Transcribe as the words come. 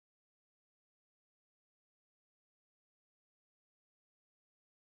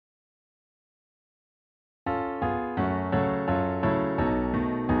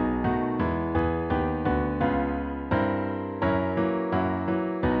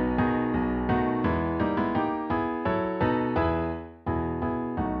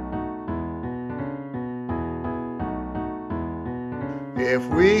If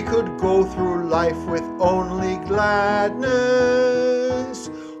we could go through life with only gladness,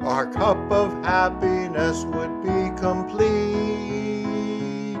 our cup of happiness would be complete.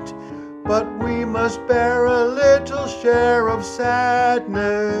 But we must bear a little share of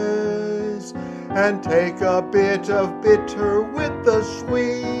sadness and take a bit of bitter with the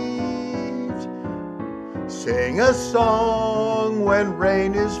sweet. Sing a song when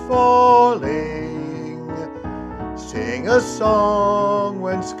rain is falling. Sing a song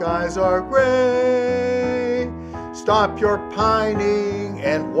when skies are gray. Stop your pining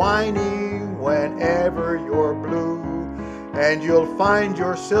and whining whenever you're blue, and you'll find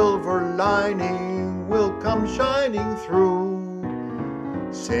your silver lining will come shining through.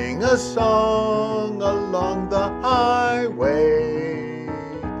 Sing a song along the highway,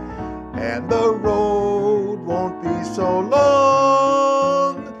 and the road won't be so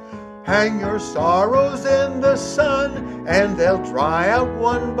long. Hang your sorrows in the sun, and they'll dry out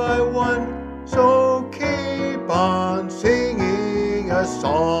one by one. So keep on singing a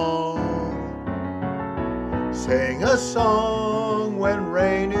song. Sing a song when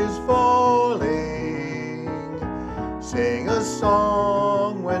rain is falling. Sing a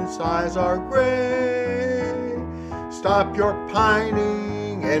song when skies are gray. Stop your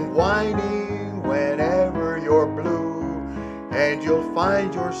pining and whining whenever you're blue, and you'll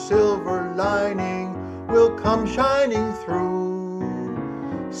find your silver lining will come shining through.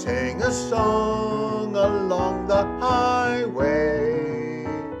 Sing a song along the highway,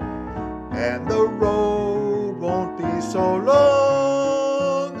 and the road won't be so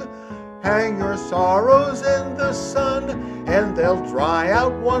long. Hang your sorrows in the sun, and they'll dry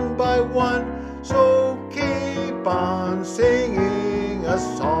out one by one. So keep on singing a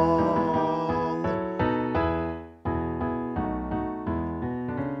song.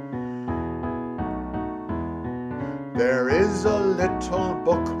 There is a little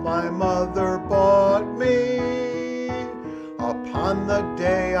book my mother bought me upon the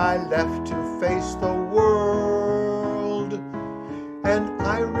day I left to face the world, and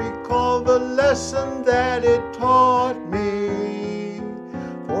I recall the lesson that it taught me.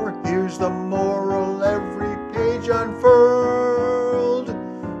 For here's the moral, every page unfurled.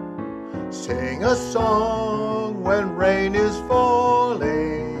 Sing a song when rain is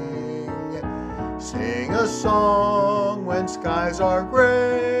falling. Sing a song when skies are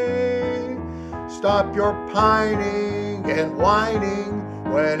gray. Stop your pining and whining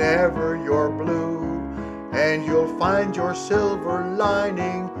whenever you're blue, and you'll find your silver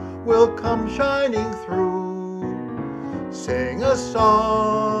lining will come shining through. Sing a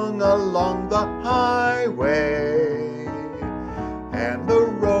song along the highway, and the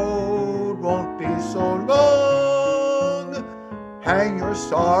road won't be so long. Hang your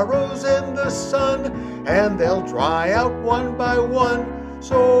sorrows in the sun, and they'll dry out one by one.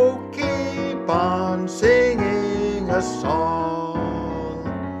 So keep on singing a song.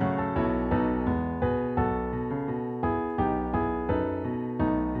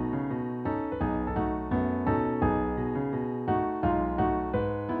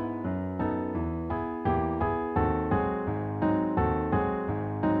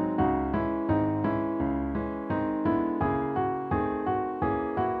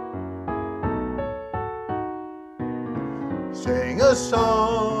 Sing a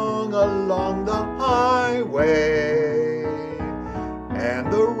song along the highway,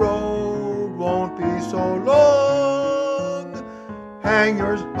 and the road won't be so long. Hang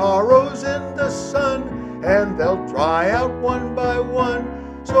your sorrows in the sun, and they'll dry out one by one.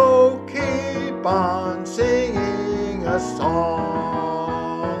 So keep on singing a song.